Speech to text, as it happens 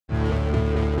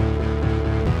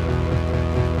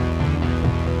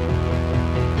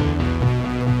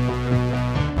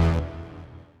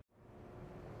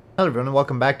Hello everyone and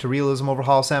welcome back to Realism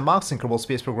Overhaul Sandbox in Kerbal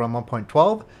Space Program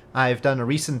 1.12. I've done a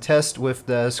recent test with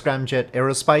the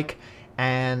Scramjet-Aerospike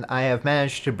and I have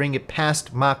managed to bring it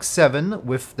past Mach 7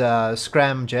 with the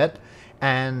Scramjet,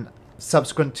 and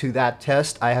subsequent to that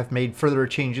test I have made further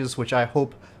changes which I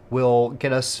hope will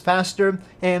get us faster,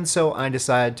 and so I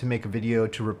decided to make a video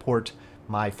to report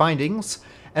my findings.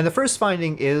 And the first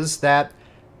finding is that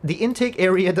the intake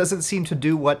area doesn't seem to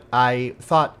do what I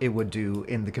thought it would do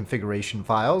in the configuration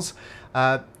files.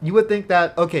 You would think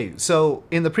that, okay, so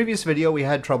in the previous video we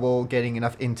had trouble getting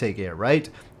enough intake air, right?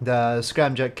 The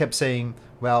Scramjet kept saying,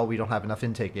 well, we don't have enough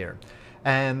intake air.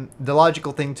 And the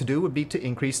logical thing to do would be to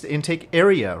increase the intake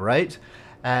area, right?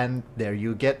 And there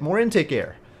you get more intake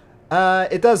air.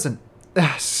 It doesn't.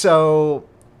 So,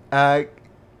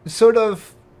 sort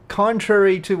of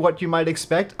contrary to what you might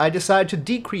expect, I decided to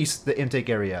decrease the intake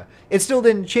area. It still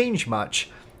didn't change much.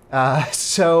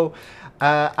 So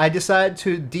I decided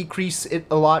to decrease it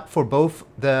a lot for both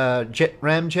the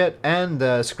ramjet and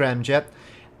the Scramjet,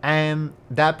 and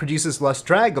that produces less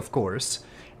drag, of course.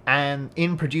 And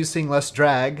in producing less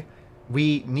drag,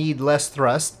 we need less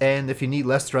thrust, and if you need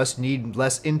less thrust, you need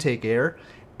less intake air,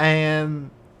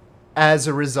 and as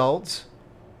a result,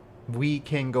 we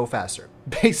can go faster,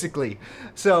 basically.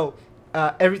 So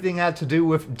everything had to do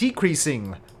with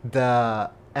decreasing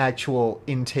the actual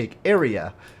intake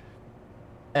area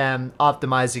and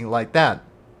optimizing like that.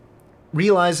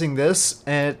 Realizing this,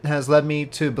 it has led me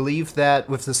to believe that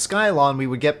with the Skylon we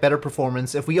would get better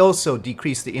performance if we also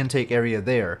decrease the intake area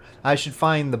there. I should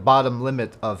find the bottom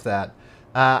limit of that.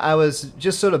 I was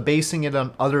just sort of basing it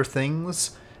on other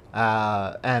things,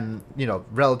 and, you know,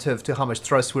 relative to how much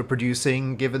thrust we're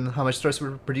producing, given how much thrust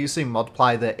we're producing,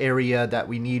 multiply the area that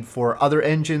we need for other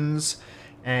engines,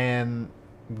 and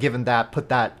given that, put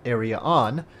that area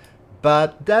on.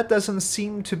 But that doesn't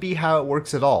seem to be how it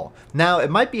works at all. Now, it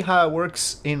might be how it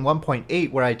works in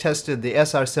 1.8, where I tested the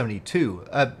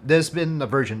SR-72. There's been a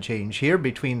version change here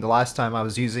between the last time I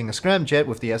was using a Scramjet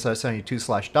with the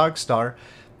SR-72/Darkstar.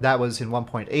 That was in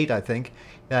 1.8, I think,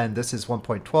 and this is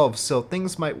 1.12, so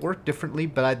things might work differently,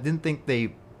 but I didn't think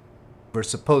they were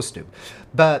supposed to.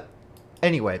 But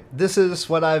anyway, this is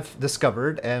what I've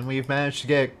discovered, and we've managed to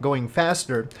get it going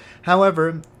faster.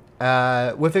 However,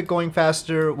 with it going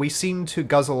faster, we seem to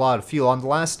guzzle a lot of fuel. On the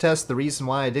last test, the reason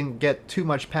why I didn't get too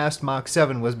much past Mach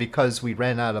 7 was because we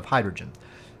ran out of hydrogen.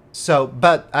 So,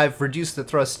 but I've reduced the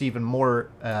thrust even more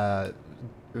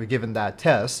given that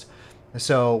test.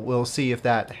 So we'll see if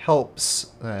that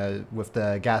helps with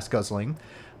the gas guzzling.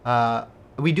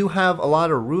 We do have a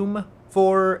lot of room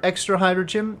for extra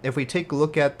hydrogen. If we take a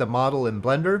look at the model in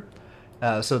Blender,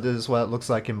 so this is what it looks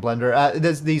like in Blender.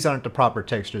 These aren't the proper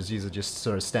textures, these are just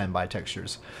sort of standby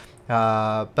textures.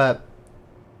 But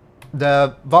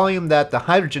the volume that the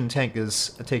hydrogen tank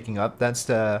is taking up, that's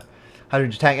the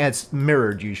hydrogen tank, and it's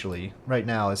mirrored usually. Right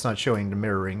now it's not showing the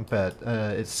mirroring, but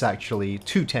it's actually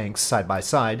two tanks side by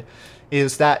side,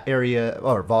 is that area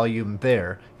or volume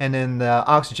there. And then the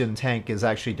oxygen tank is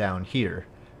actually down here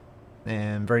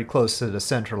and very close to the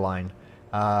center line.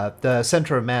 The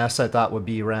center of mass I thought would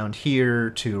be around here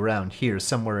to around here,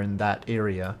 somewhere in that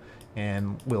area,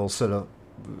 and we'll sort of,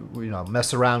 you know,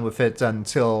 mess around with it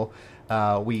until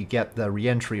we get the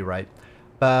re-entry right.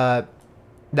 But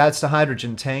that's the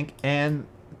hydrogen tank, and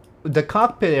the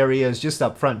cockpit area is just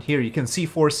up front here. You can see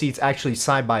 4 seats actually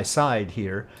side by side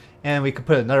here, and we could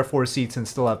put another 4 seats and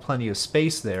still have plenty of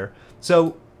space there.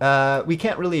 So we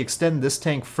can't really extend this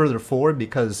tank further forward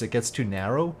because it gets too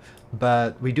narrow,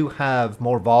 but we do have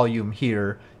more volume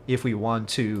here if we want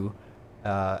to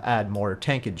add more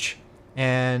tankage.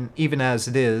 And even as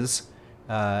it is,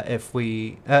 if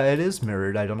we... it is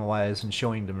mirrored, I don't know why it isn't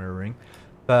showing the mirroring,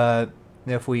 but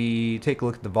if we take a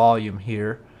look at the volume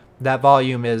here, that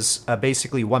volume is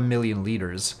basically 1 million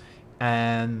liters.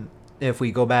 And if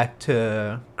we go back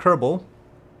to Kerbal,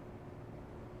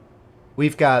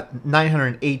 we've got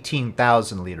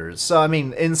 918,000 liters. So, I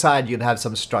mean, inside you'd have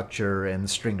some structure and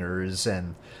stringers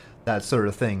and that sort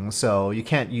of thing. So you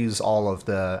can't use all of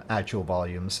the actual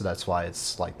volume, so that's why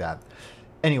it's like that.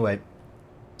 Anyway,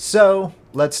 so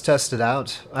let's test it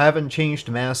out. I haven't changed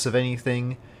the mass of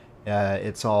anything.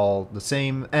 It's all the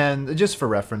same. And just for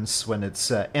reference, when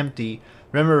it's empty,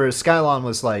 remember Skylon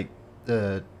was like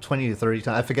 20 to 30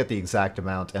 tons, I forget the exact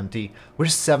amount empty. We're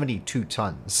 72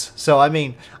 tons. So, I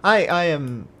mean, I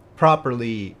am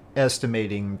properly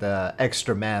estimating the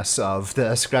extra mass of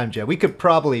the Scramjet. We could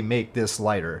probably make this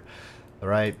lighter,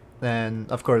 right?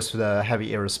 And, of course, the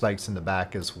heavy aerospikes in the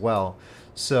back as well.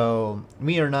 So,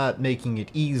 we are not making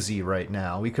it easy right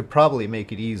now. We could probably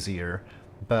make it easier,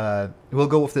 but we'll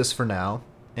go with this for now.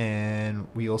 and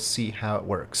we'll see how it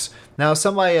works. Now,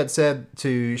 somebody had said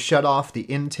to shut off the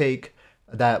intake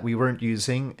that we weren't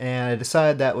using, and I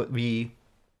decided that would be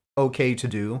okay to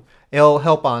do. It'll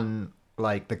help on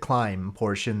like the climb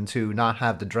portion to not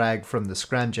have the drag from the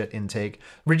scramjet intake.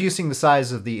 Reducing the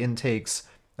size of the intakes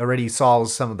already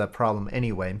solves some of that problem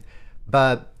anyway.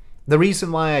 But the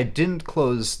reason why I didn't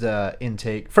close the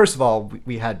intake, first of all,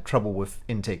 we had trouble with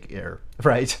intake air,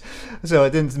 right? So it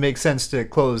didn't make sense to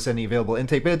close any available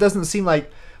intake, but it doesn't seem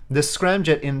like the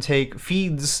scramjet intake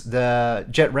feeds the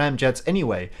jet ramjets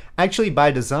anyway. Actually, by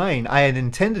design, I had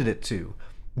intended it to.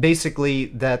 Basically,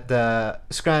 that the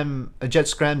jet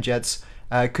scramjets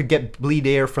could get bleed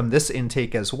air from this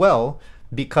intake as well,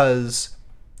 because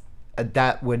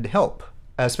that would help,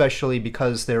 especially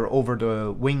because they're over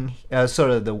the wing,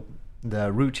 sort of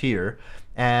the root here,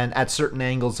 and at certain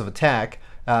angles of attack,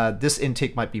 this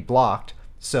intake might be blocked.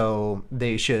 So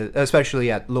they should,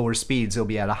 especially at lower speeds, they'll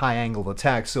be at a high angle of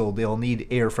attack, so they'll need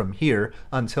air from here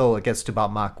until it gets to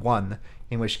about Mach 1,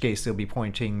 in which case they'll be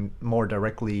pointing more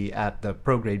directly at the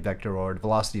prograde vector or the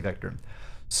velocity vector.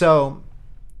 So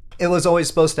it was always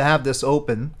supposed to have this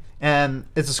open, and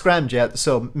it's a scramjet,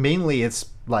 so mainly it's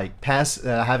like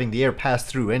having the air pass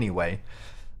through anyway.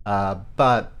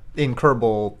 But in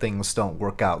Kerbal, things don't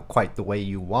work out quite the way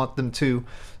you want them to.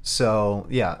 So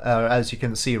yeah, as you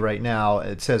can see right now,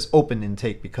 it says open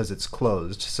intake because it's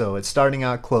closed. So it's starting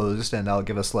out closed, and that'll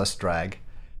give us less drag.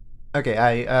 Okay,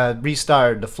 I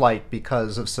restarted the flight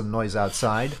because of some noise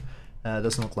outside.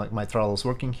 Doesn't look like my throttle is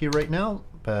working here right now,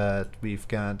 but we've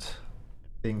got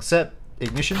everything set.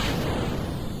 Ignition.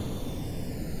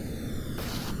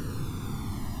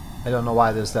 I don't know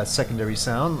why there's that secondary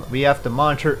sound. We have to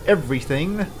monitor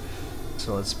everything,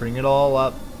 so let's bring it all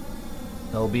up.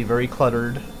 It'll be very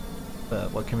cluttered,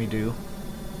 but what can we do?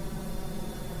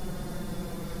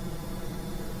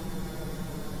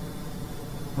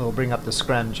 We'll bring up the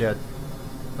scramjet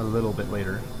a little bit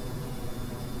later.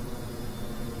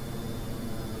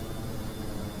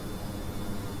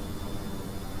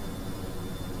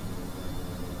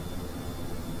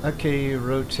 Okay,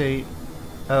 rotate.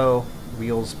 Oh,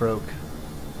 wheels broke.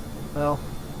 Well,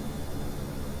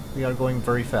 we are going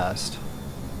very fast.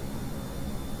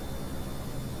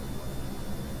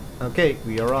 Okay,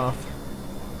 we are off.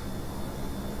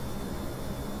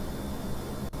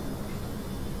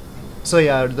 So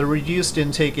yeah, the reduced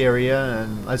intake area,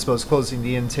 and I suppose closing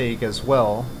the intake as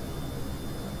well,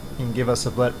 can give us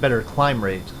a better climb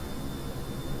rate.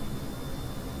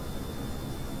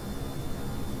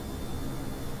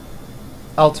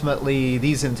 Ultimately,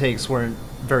 these intakes weren't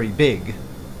very big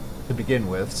to begin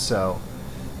with, so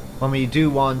when we do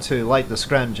want to light the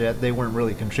scramjet, they weren't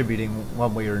really contributing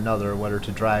one way or another, whether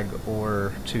to drag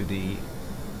or to the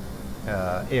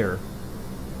air.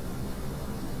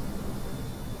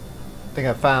 I think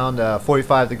I found a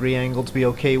 45-degree angle to be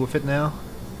okay with it now.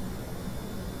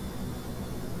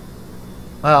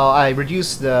 Well, I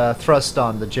reduced the thrust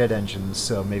on the jet engines,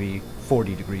 so maybe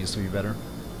 40 degrees would be better.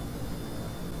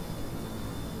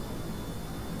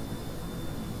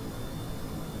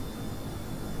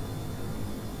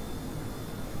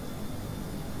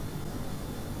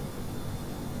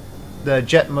 The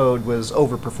jet mode was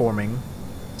overperforming,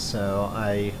 so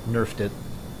I nerfed it.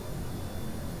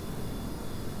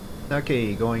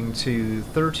 Okay, going to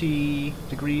 30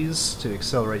 degrees to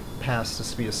accelerate past the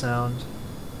speed of sound.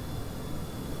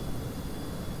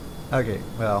 Okay,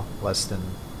 well, less than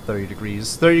 30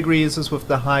 degrees. 30 degrees is with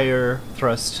the higher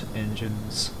thrust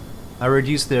engines. I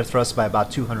reduced their thrust by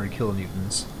about 200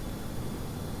 kilonewtons.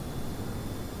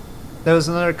 There was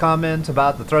another comment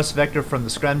about the thrust vector from the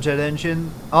scramjet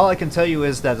engine. All I can tell you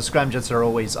is that the scramjets are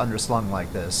always underslung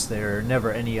like this. They're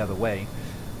never any other way.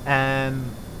 And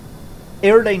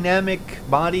aerodynamic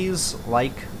bodies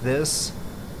like this,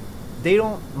 they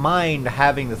don't mind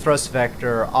having the thrust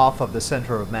vector off of the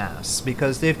center of mass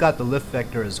because they've got the lift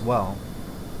vector as well.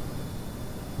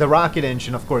 The rocket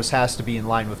engine, of course, has to be in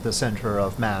line with the center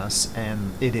of mass,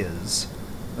 and it is.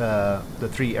 The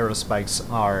three aerospikes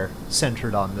are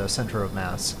centered on the center of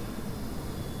mass.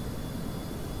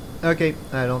 Okay,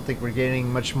 I don't think we're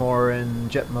getting much more in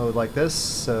jet mode like this,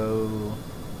 so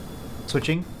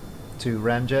switching to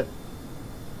ramjet,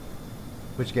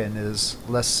 which again is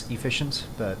less efficient,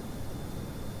 but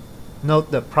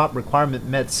note the prop requirement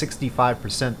met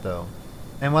 65% though.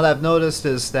 And what I've noticed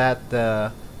is that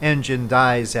the engine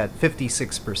dies at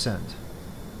 56%.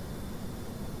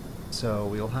 So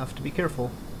we'll have to be careful.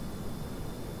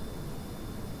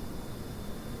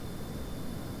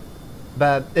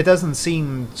 But it doesn't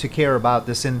seem to care about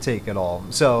this intake at all.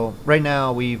 So right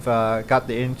now we've got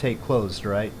the intake closed,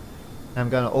 right? I'm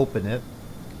going to open it.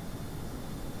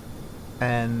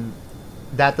 and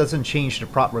that doesn't change the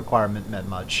prop requirement that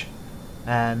much.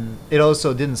 And it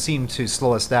also didn't seem to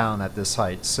slow us down at this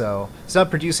height, so it's not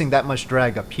producing that much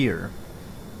drag up here.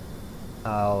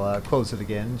 I'll close it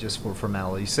again just for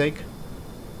formality's sake.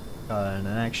 In an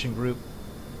action group.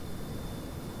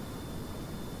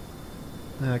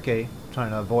 Okay,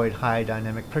 trying to avoid high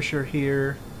dynamic pressure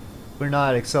here. We're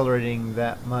not accelerating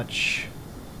that much.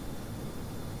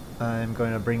 I'm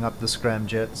going to bring up the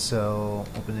scramjet, so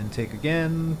open intake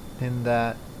again, pin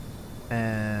that,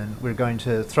 and we're going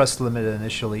to thrust limit it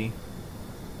initially,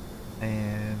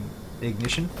 and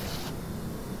ignition.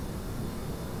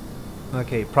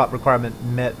 Okay, prop requirement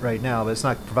met right now, but it's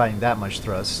not providing that much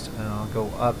thrust. And I'll go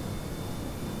up.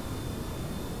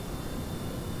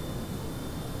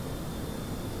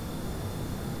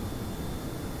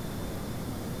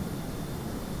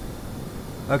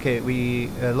 Okay,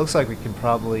 it looks like we can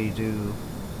probably do...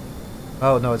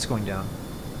 Oh, no, it's going down.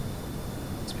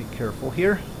 Let's be careful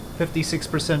here.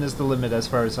 56% is the limit as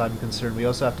far as I'm concerned. We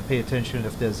also have to pay attention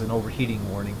if there's an overheating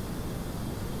warning.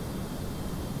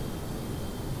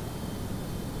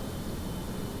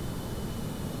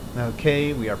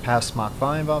 Okay, we are past Mach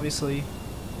 5, obviously.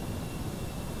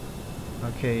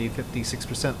 Okay,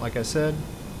 56% like I said.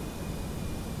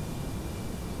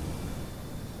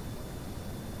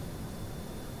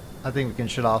 I think we can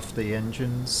shut off the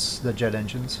engines, the jet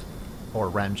engines,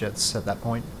 or ramjets at that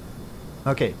point.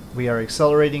 Okay, we are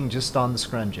accelerating just on the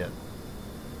scramjet.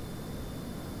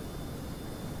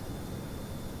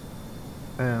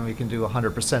 And we can do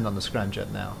 100% on the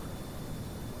scramjet now.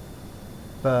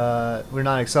 But we're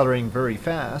not accelerating very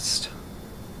fast.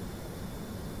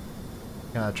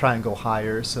 Gonna try and go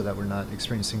higher so that we're not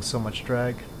experiencing so much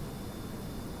drag.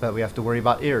 But we have to worry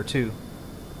about air too.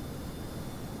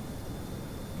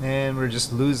 And we're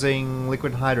just losing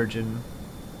liquid hydrogen.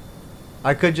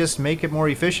 I could just make it more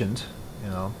efficient. You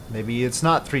know, maybe it's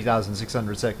not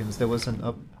 3,600 seconds. There wasn't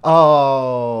a...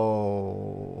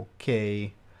 Oh,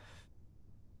 okay.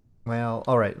 Well,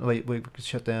 alright. Wait, we could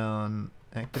shut down...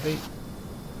 Activate.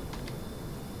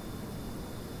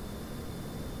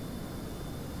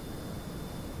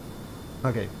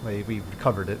 Okay, wait, we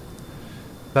recovered it.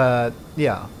 But,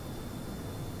 yeah.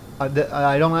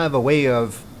 I don't have a way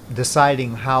of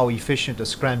deciding how efficient a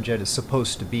scramjet is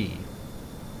supposed to be.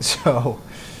 So,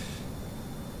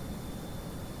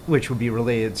 which would be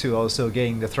related to also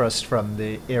getting the thrust from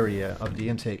the area of the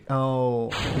intake.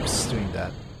 Oh, oops, doing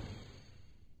that.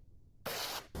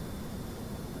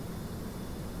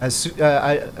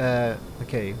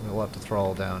 Okay, we'll have to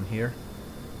throttle down here.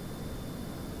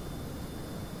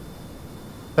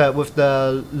 But with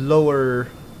the lower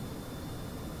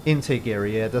intake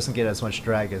area, it doesn't get as much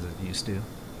drag as it used to.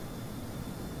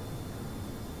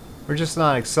 We're just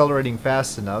not accelerating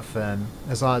fast enough, and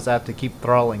as long as I have to keep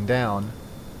throttling down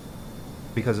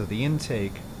because of the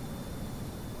intake.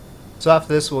 So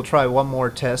after this we'll try one more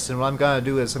test, and what I'm going to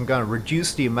do is I'm going to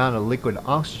reduce the amount of liquid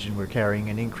oxygen we're carrying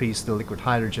and increase the liquid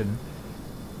hydrogen.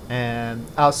 And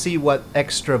I'll see what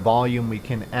extra volume we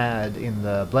can add in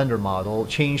the Blender model,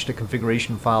 change the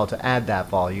configuration file to add that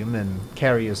volume, and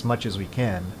carry as much as we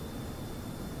can.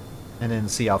 And then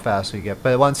see how fast we get.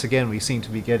 But once again, we seem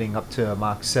to be getting up to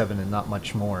Mach 7 and not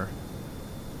much more.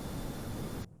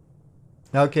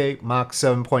 Okay, Mach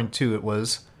 7.2 it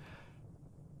was.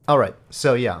 Alright,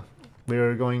 so yeah,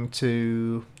 we're going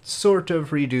to sort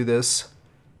of redo this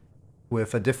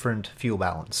with a different fuel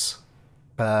balance.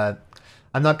 But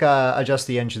I'm not going to adjust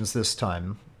the engines this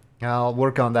time. I'll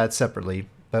work on that separately.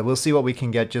 But we'll see what we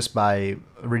can get just by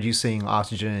reducing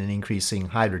oxygen and increasing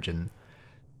hydrogen.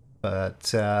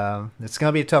 But it's going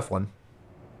to be a tough one.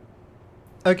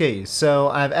 Okay, so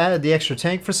I've added the extra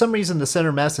tank. For some reason the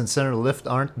center mass and center lift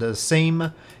aren't the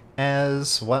same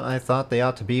as what I thought they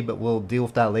ought to be, but we'll deal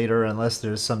with that later unless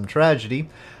there's some tragedy.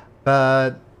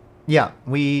 But yeah,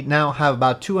 we now have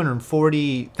about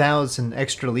 240,000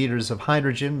 extra liters of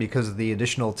hydrogen because of the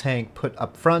additional tank put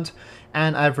up front,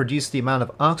 and I've reduced the amount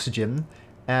of oxygen,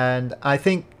 and I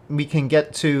think we can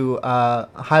get to a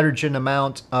hydrogen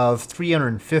amount of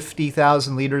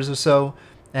 350,000 liters or so,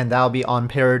 and that'll be on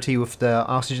parity with the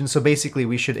oxygen. So basically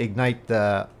we should ignite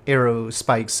the aero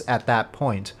spikes at that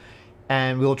point.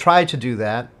 And we'll try to do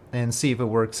that and see if it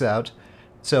works out.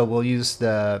 So we'll use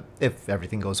the, if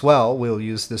everything goes well, we'll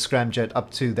use the scramjet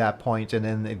up to that point and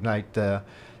then ignite the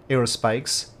aero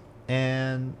spikes.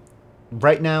 And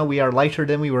right now we are lighter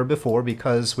than we were before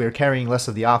because we're carrying less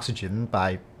of the oxygen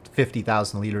by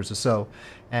 50,000 liters or so,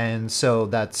 and so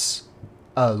that's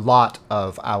a lot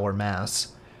of our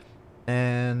mass,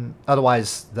 and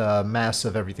otherwise the mass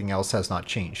of everything else has not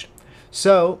changed.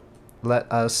 So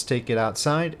let us take it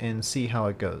outside and see how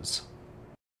it goes.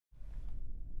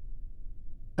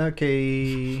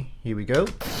 Okay, here we go.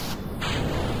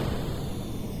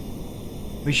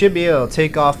 We should be able to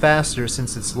take off faster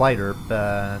since it's lighter,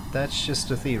 but that's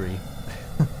just a theory.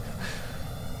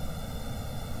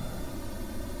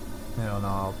 I don't know,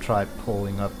 I'll try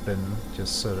pulling up and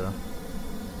just sort of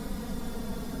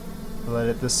let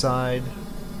it decide.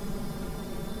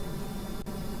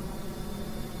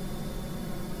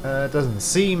 It doesn't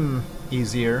seem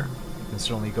easier. You can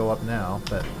certainly go up now,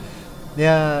 but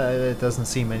yeah, it doesn't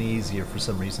seem any easier for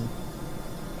some reason.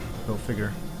 Go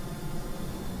figure.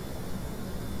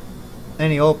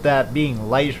 Any hope that being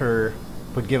lighter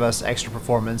would give us extra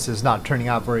performance is not turning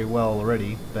out very well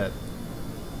already, but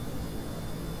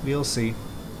we'll see.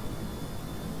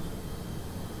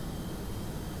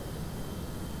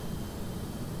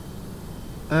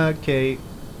 Okay,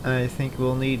 I think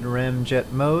we'll need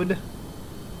ramjet mode.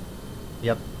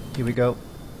 Yep, here we go.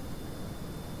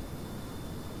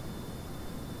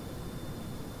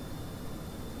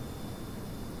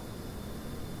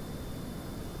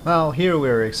 Well, here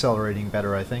we're accelerating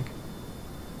better, I think.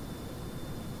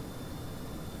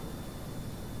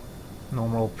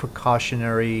 Normal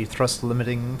precautionary thrust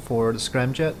limiting for the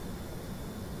scramjet.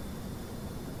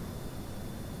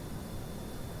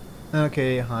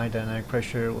 Okay, high dynamic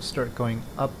pressure. We'll start going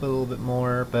up a little bit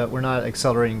more, but we're not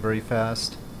accelerating very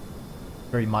fast.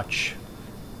 Very much.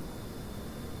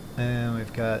 And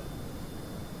we've got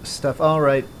stuff.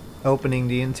 Alright, opening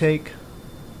the intake.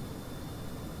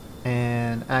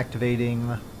 And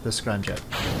activating the scramjet.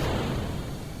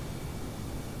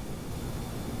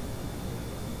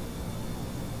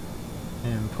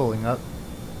 And pulling up.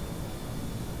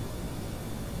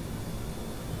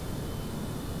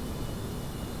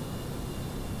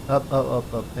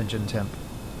 Up, engine temp.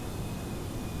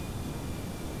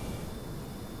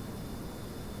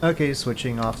 Okay,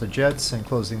 switching off the jets and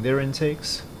closing their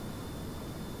intakes.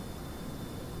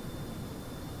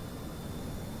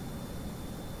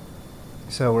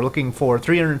 So we're looking for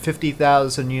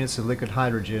 350,000 units of liquid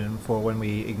hydrogen for when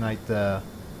we ignite the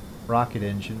rocket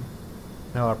engine.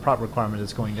 Now our prop requirement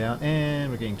is going down, and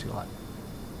we're getting too hot.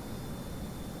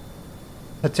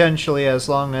 Potentially, as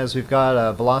long as we've got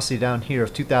a velocity down here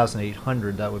of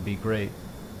 2,800, that would be great.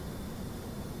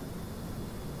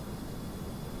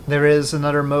 There is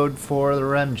another mode for the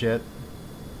ramjet.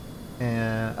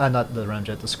 Not the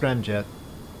ramjet, the scramjet.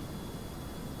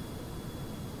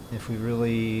 If we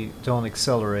really don't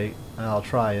accelerate, I'll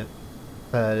try it.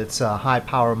 But it's a high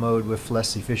power mode with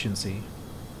less efficiency.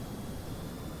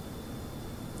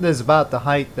 This is about the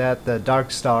height that the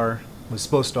Dark Star was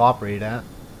supposed to operate at.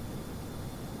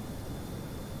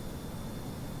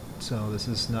 So this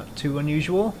is not too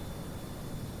unusual.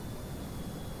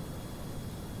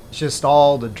 It's just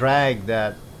all the drag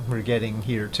that we're getting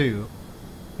here too.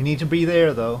 We need to be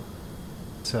there though.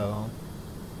 So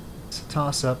it's a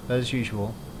toss up as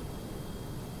usual.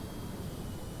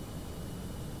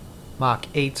 Mach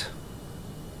 8.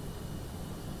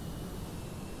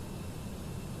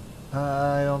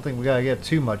 I don't think we gotta get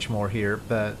too much more here,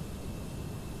 but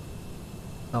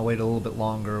I'll wait a little bit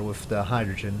longer with the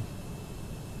hydrogen.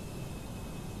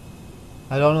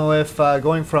 I don't know if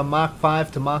going from Mach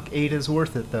 5 to Mach 8 is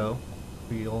worth it though.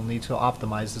 We'll need to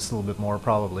optimize this a little bit more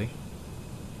probably.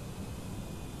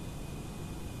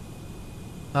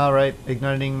 Alright,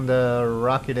 igniting the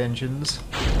rocket engines.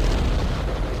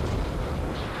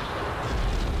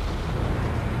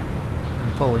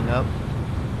 And pulling up.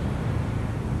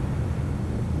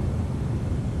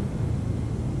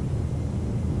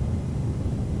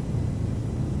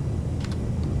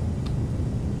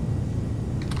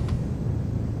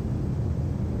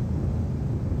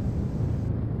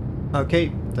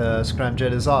 Okay, the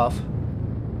scramjet is off.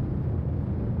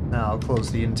 Now I'll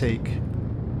close the intake.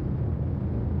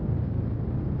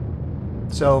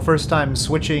 So first time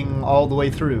switching all the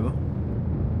way through.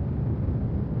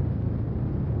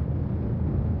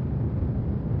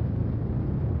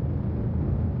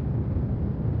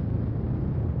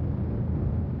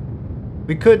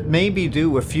 We could maybe do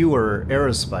with fewer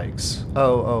aerospikes.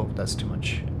 Oh, that's too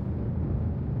much.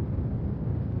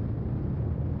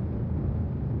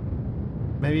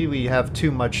 Maybe we have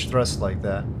too much thrust like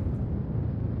that.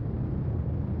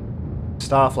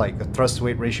 Start off like a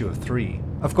thrust-to-weight ratio of 3.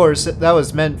 Of course, that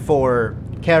was meant for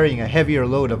carrying a heavier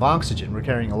load of oxygen. We're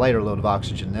carrying a lighter load of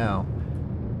oxygen now.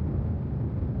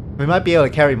 We might be able to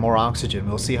carry more oxygen.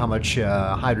 We'll see how much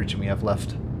hydrogen we have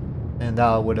left. And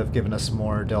that would have given us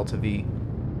more delta V.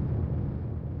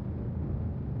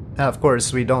 Now, of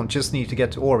course, we don't just need to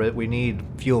get to orbit. We need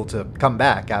fuel to come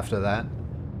back after that.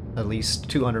 At least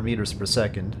 200 meters per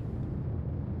second.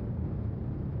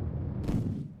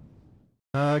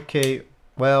 Okay,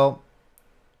 well,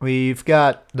 we've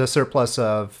got the surplus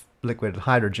of liquid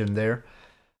hydrogen there.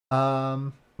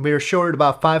 We're short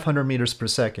about 500 meters per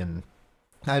second.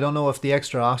 I don't know if the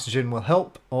extra oxygen will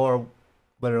help or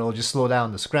whether it'll just slow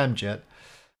down the scramjet.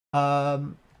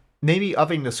 Maybe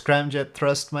upping the scramjet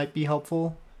thrust might be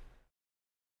helpful.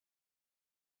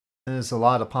 There's a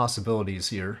lot of possibilities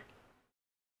here.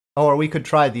 Or we could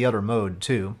try the other mode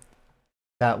too.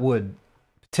 That would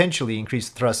potentially increase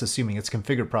the thrust, assuming it's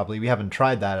configured properly. We haven't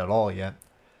tried that at all yet.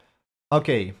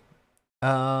 Okay.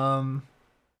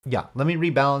 Yeah, let me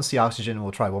rebalance the oxygen and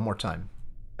we'll try one more time.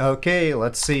 Okay,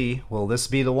 let's see. Will this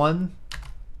be the one?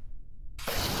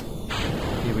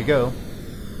 Here we go.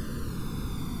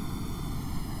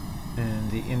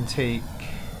 And the intake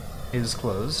is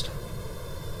closed.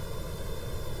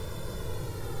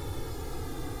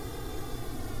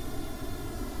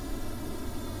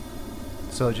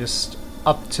 So just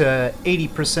up to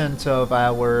 80% of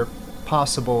our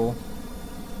possible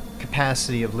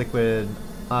capacity of liquid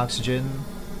oxygen.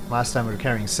 Last time we were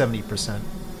carrying 70%.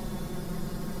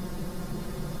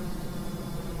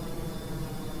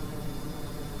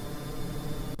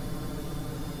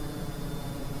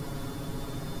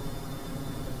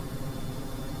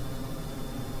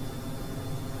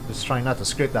 Just trying not to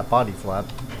scrape that body flap.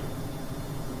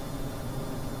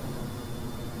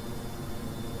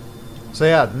 So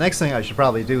yeah, the next thing I should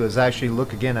probably do is actually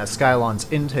look again at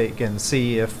Skylon's intake and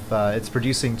see if it's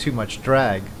producing too much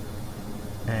drag.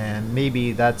 And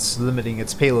maybe that's limiting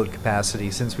its payload capacity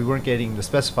since we weren't getting the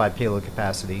specified payload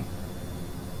capacity.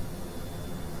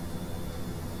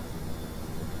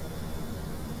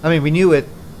 I mean, we knew it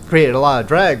created a lot of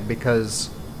drag because,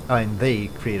 I mean, they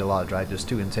created a lot of drag, there's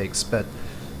two intakes, but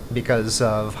because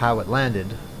of how it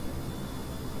landed.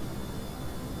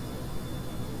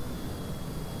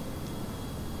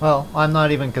 Well, I'm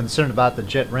not even concerned about the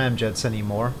jet ramjets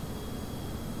anymore.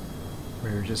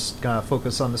 We're just gonna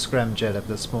focus on the scramjet at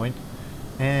this point.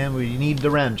 And we need the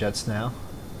ramjets now.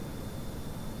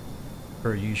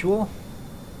 Per usual.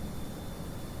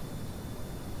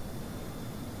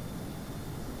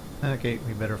 Okay,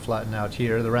 we better flatten out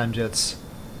here. The ramjets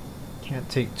can't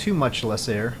take too much less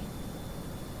air.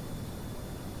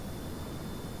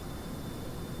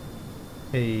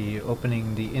 Hey,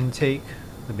 opening the intake,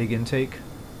 the big intake.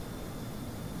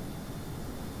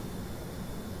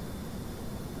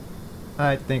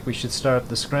 I think we should start up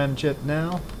the scramjet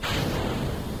now.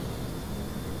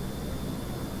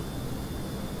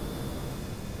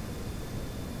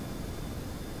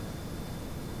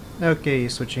 Okay,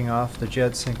 switching off the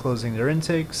jets and closing their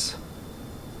intakes.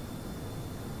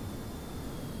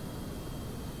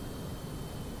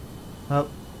 Oh.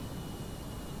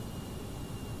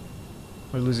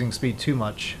 We're losing speed too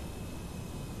much.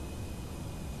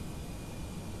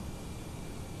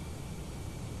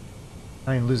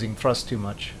 I mean, losing thrust too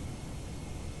much.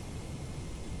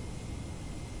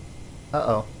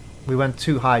 Uh-oh. We went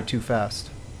too high too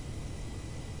fast.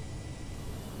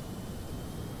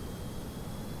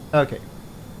 Okay.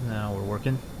 Now we're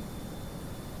working.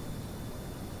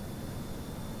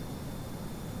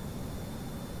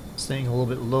 Staying a little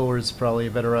bit lower is probably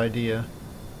a better idea.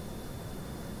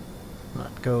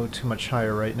 Not go too much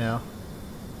higher right now.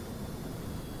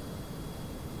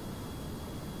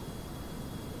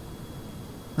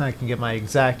 I can get my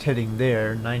exact heading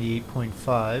there,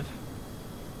 98.5.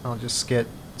 I'll just get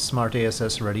Smart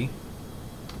ASS ready.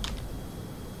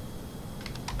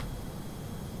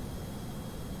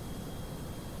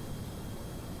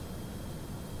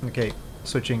 Okay,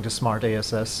 switching to Smart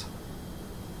ASS.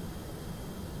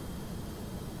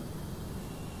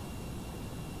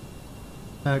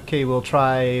 Okay, we'll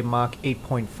try Mach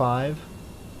 8.5.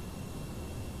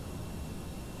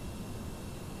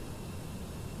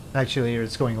 Actually,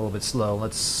 it's going a little bit slow.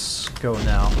 Let's go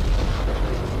now.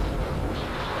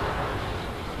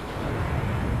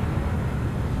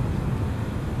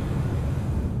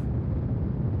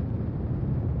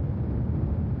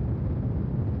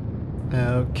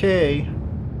 Okay.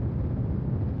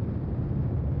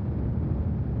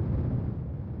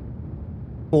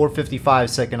 .455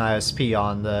 second ISP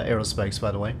on the Aerospikes,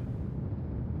 by the way.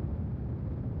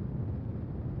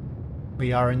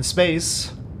 We are in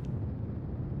space.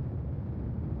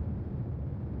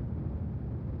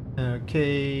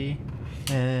 Okay,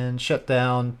 and shut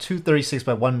down 236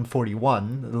 by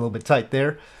 141, a little bit tight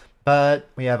there, but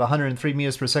we have 103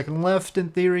 meters per second left in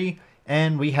theory,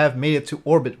 and we have made it to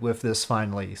orbit with this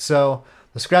finally. So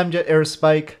the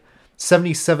Scramjet-Aerospike,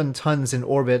 77 tons in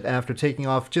orbit after taking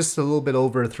off just a little bit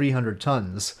over 300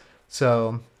 tons.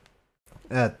 So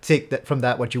take that from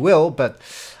that what you will, but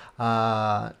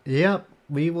yeah,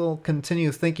 we will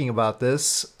continue thinking about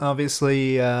this.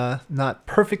 Obviously, not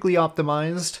perfectly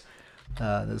optimized.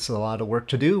 There's a lot of work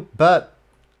to do, but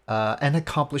an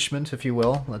accomplishment, if you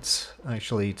will. Let's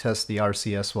actually test the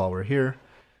RCS while we're here.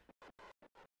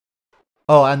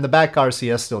 Oh, and the back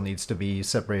RCS still needs to be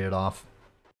separated off.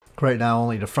 Right now,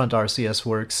 only the front RCS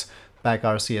works. Back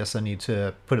RCS, I need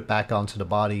to put it back onto the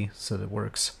body so that it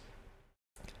works.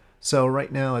 So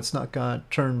right now, it's not gonna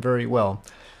turn very well.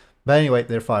 But anyway,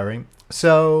 they're firing.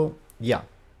 So, yeah.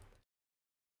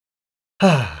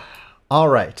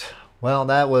 Alright. Well,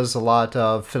 that was a lot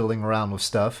of fiddling around with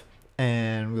stuff.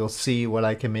 And we'll see what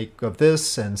I can make of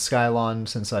this and Skylon,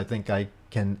 since I think I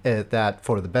can edit that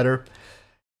for the better.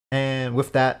 And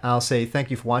with that, I'll say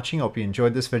thank you for watching. I hope you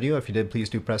enjoyed this video. If you did, please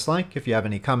do press like. If you have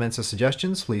any comments or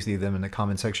suggestions, please leave them in the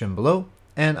comment section below.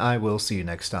 And I will see you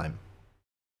next time.